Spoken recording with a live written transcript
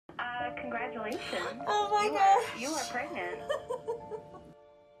Congratulations. Oh my gosh. You are pregnant.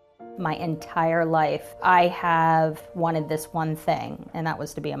 My entire life, I have wanted this one thing, and that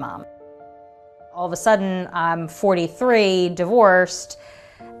was to be a mom. All of a sudden, I'm 43, divorced,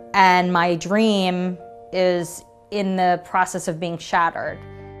 and my dream is in the process of being shattered.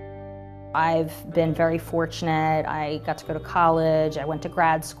 I've been very fortunate. I got to go to college, I went to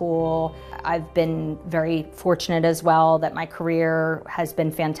grad school. I've been very fortunate as well that my career has been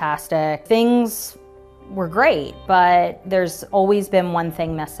fantastic. Things were great, but there's always been one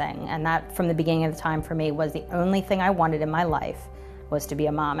thing missing, and that from the beginning of the time for me was the only thing I wanted in my life was to be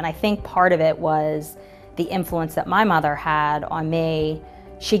a mom. And I think part of it was the influence that my mother had on me.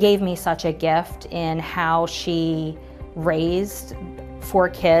 She gave me such a gift in how she raised 4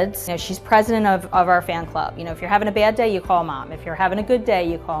 kids. You know, she's president of our fan club. You know, if you're having a bad day, you call mom. If you're having a good day,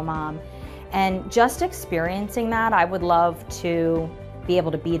 you call mom. And just experiencing that, I would love to be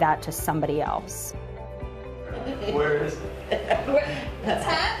able to be that to somebody else. Where is it? What's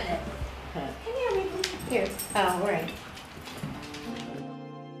happening? Come here, baby. Here. Oh, right.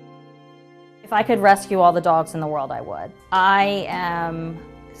 If I could rescue all the dogs in the world, I would. I am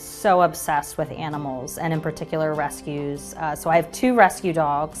so obsessed with animals, and in particular rescues. So I have 2 rescue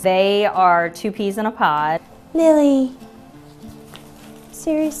dogs. They are 2 peas in a pod. Lily,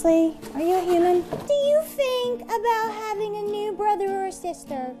 seriously, are you a human? What do you think about having a new brother or a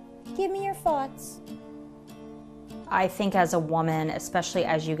sister? Give me your thoughts. I think as a woman, especially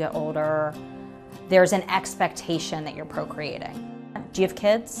as you get older, there's an expectation that you're procreating. Do you have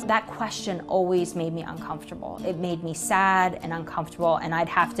kids? That question always made me uncomfortable. It made me sad and uncomfortable, and I'd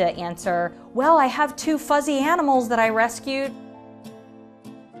have to answer, well, I have 2 fuzzy animals that I rescued.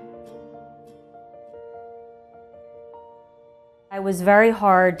 It was very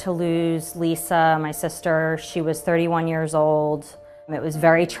hard to lose Lisa, my sister. She was 31 years old. It was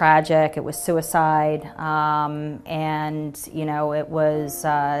very tragic. It was suicide, and you know, it was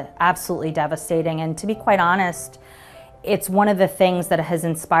absolutely devastating. And to be quite honest, it's one of the things that has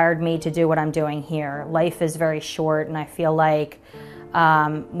inspired me to do what I'm doing here. Life is very short, and I feel like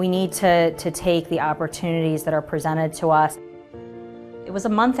we need to take the opportunities that are presented to us. It was a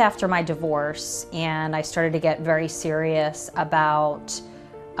month after my divorce, and I started to get very serious about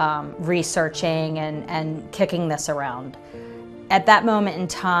researching and kicking this around. At that moment in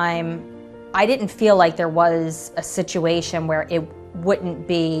time, I didn't feel like there was a situation where I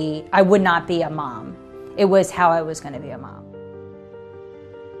would not be a mom. It was how I was going to be a mom.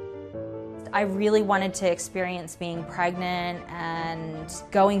 I really wanted to experience being pregnant and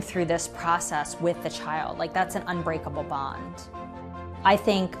going through this process with the child. Like, that's an unbreakable bond. I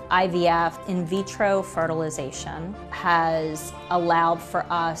think IVF, in vitro fertilization, has allowed for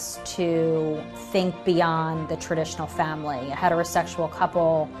us to think beyond the traditional family. A heterosexual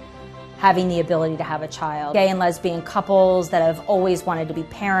couple having the ability to have a child. Gay and lesbian couples that have always wanted to be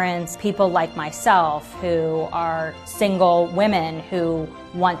parents. People like myself who are single women who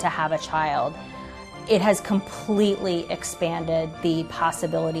want to have a child. It has completely expanded the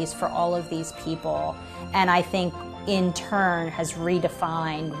possibilities for all of these people, and I think in turn has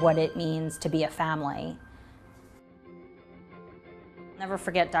redefined what it means to be a family. I'll never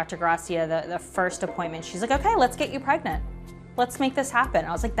forget Dr. Gracia, the first appointment. She's like, okay, let's get you pregnant. Let's make this happen.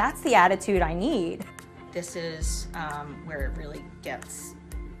 I was like, that's the attitude I need. This is where it really gets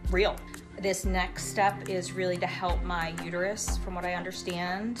real. This next step is really to help my uterus, from what I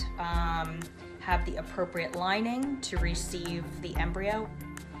understand, have the appropriate lining to receive the embryo.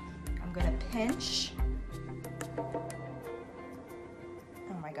 I'm gonna pinch. Oh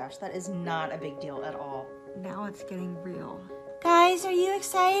my gosh, that is not a big deal at all. Now it's getting real. Guys, are you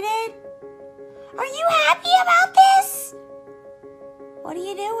excited? Are you happy about this? What are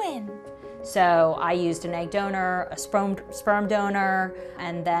you doing? So I used an egg donor, a sperm donor,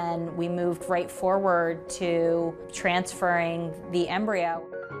 and then we moved right forward to transferring the embryo.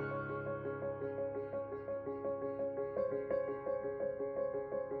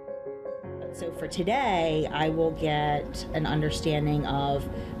 So for today, I will get an understanding of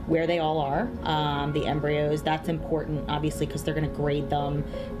where they all are, the embryos. That's important, obviously, because they're going to grade them,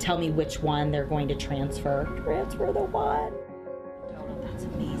 tell me which one they're going to transfer. Transfer the one. That's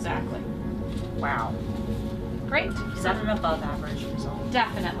amazing. Exactly. Wow. Great. Is that an above average result?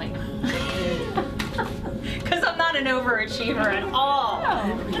 Definitely. Because I'm not an overachiever at all.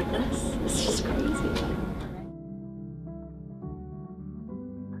 No. It's just crazy.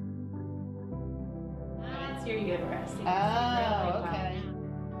 That's your uterus. Oh, okay.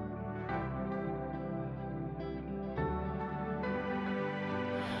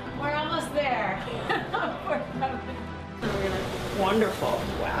 We're almost there. Wonderful.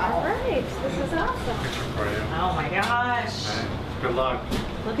 Wow. All right. for you. Oh my gosh. Okay. Good luck.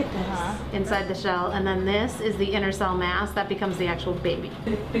 Look at this. Inside the shell, and then this is the inner cell mass that becomes the actual baby.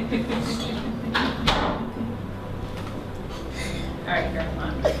 All right,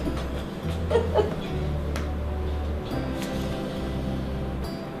 Grandma.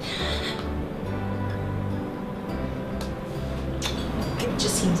 It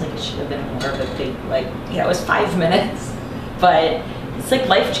just seems like it should have been more of a big, like, you know, it was 5 minutes, but it's like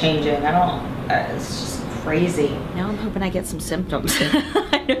life changing. I don't, it's just crazy. Now I'm hoping I get some symptoms.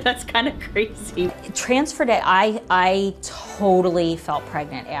 I know that's kind of crazy. Transfer day, I totally felt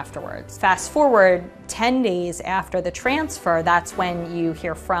pregnant afterwards. Fast forward 10 days after the transfer, that's when you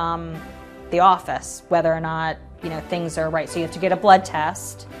hear from the office whether or not, you know, things are right. So you have to get a blood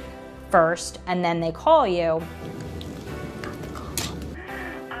test first, and then they call you.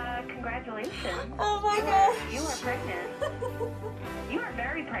 Congratulations. Oh my gosh. You are pregnant. You are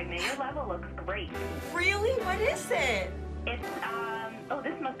very pregnant. Your level looks great. Really? What is it? It's, oh,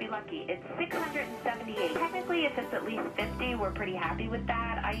 this must be lucky. It's 678. Technically, if it's at least 50, we're pretty happy with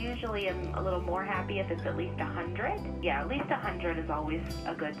that. I usually am a little more happy if it's at least 100. Yeah, at least 100 is always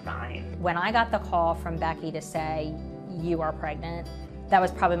a good sign. When I got the call from Becky to say, you are pregnant, that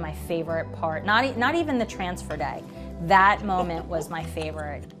was probably my favorite part. Not even the transfer day. That moment was my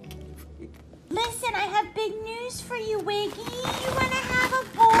favorite. Listen, I have big news for you, Wiggy. You want to have a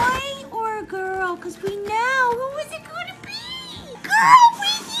boy or a girl? Because we know. Who is it going to be? Girl,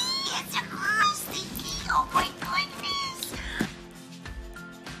 Wiggy! It's a girl, Stinky. Oh my goodness.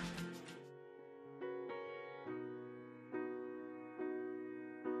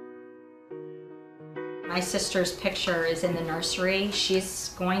 My sister's picture is in the nursery. She's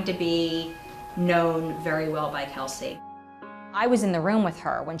going to be known very well by Kelsey. I was in the room with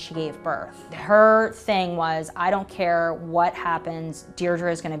her when she gave birth. Her thing was, I don't care what happens,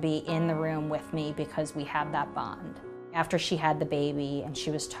 Deirdre is going to be in the room with me because we have that bond. After she had the baby and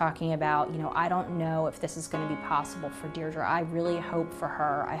she was talking about, you know, I don't know if this is going to be possible for Deirdre. I really hope for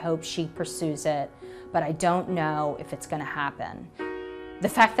her. I hope she pursues it, but I don't know if it's going to happen. The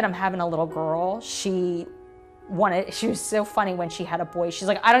fact that I'm having a little girl, she was so funny when she had a boy. She's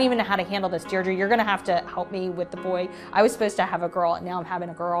like, I don't even know how to handle this, Deirdre. You're gonna have to help me with the boy. I was supposed to have a girl, and now I'm having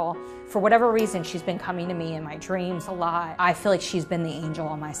a girl. For whatever reason, she's been coming to me in my dreams a lot. I feel like she's been the angel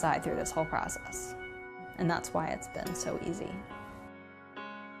on my side through this whole process. And that's why it's been so easy.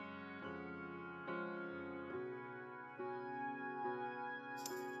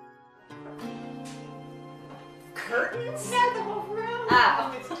 Curtains? Not the whole room.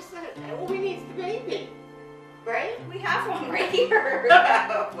 Oh. It's just that all we need is the baby. Right? We have one right here.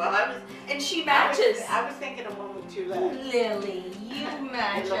 Well, And she matches. I was thinking of one with 2 legs. Lily, you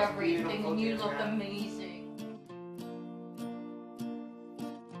match It looks everything beautiful, and you look Deirdre. amazing.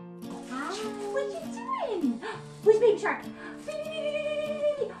 What are you doing? Who's Baby Shark?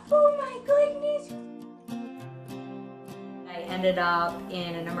 Oh my goodness. I ended up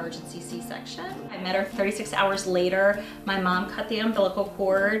in an emergency C-section. I met her 36 hours later. My mom cut the umbilical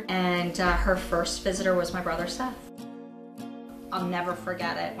cord, and her first visitor was my brother Seth. I'll never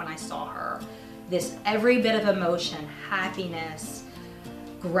forget it when I saw her. This every bit of emotion, happiness,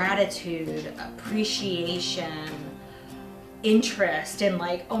 gratitude, appreciation, interest, and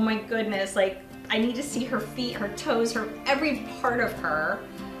like, oh my goodness, like I need to see her feet, her toes, her every part of her.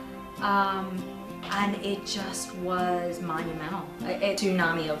 And it just was monumental. A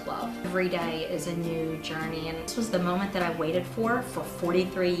tsunami of love. Every day is a new journey, and this was the moment that I waited for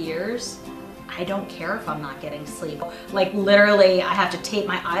 43 years. I don't care if I'm not getting sleep. Like literally, I have to tape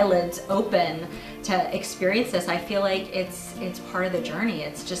my eyelids open to experience this. I feel like it's part of the journey.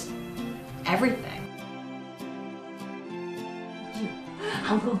 It's just everything.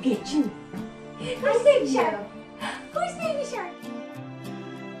 I'll go get you. Who's Baby Shark? Who's Baby Shark?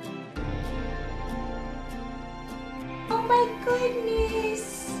 Oh my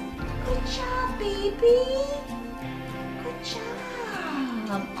goodness. Good job, baby. Good job.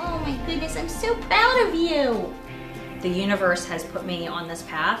 Oh my goodness, I'm so proud of you. The universe has put me on this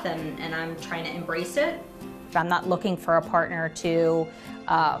path, and I'm trying to embrace it. I'm not looking for a partner to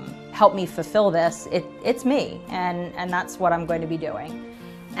help me fulfill this. It's me, and that's what I'm going to be doing.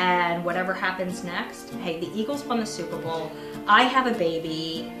 And whatever happens next, hey, the Eagles won the Super Bowl. I have a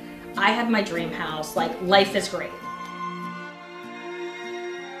baby. I have my dream house. Like, life is great.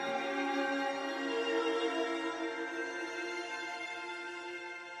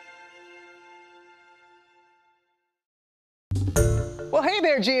 Well, hey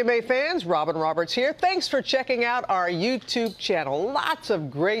there, GMA fans. Robin Roberts here. Thanks for checking out our YouTube channel. Lots of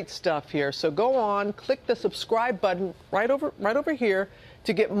great stuff here. So go on, click the subscribe button right over here.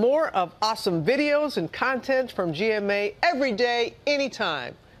 to get more of awesome videos and content from GMA every day,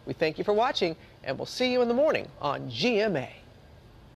 anytime. We thank you for watching, and we'll see you in the morning on GMA.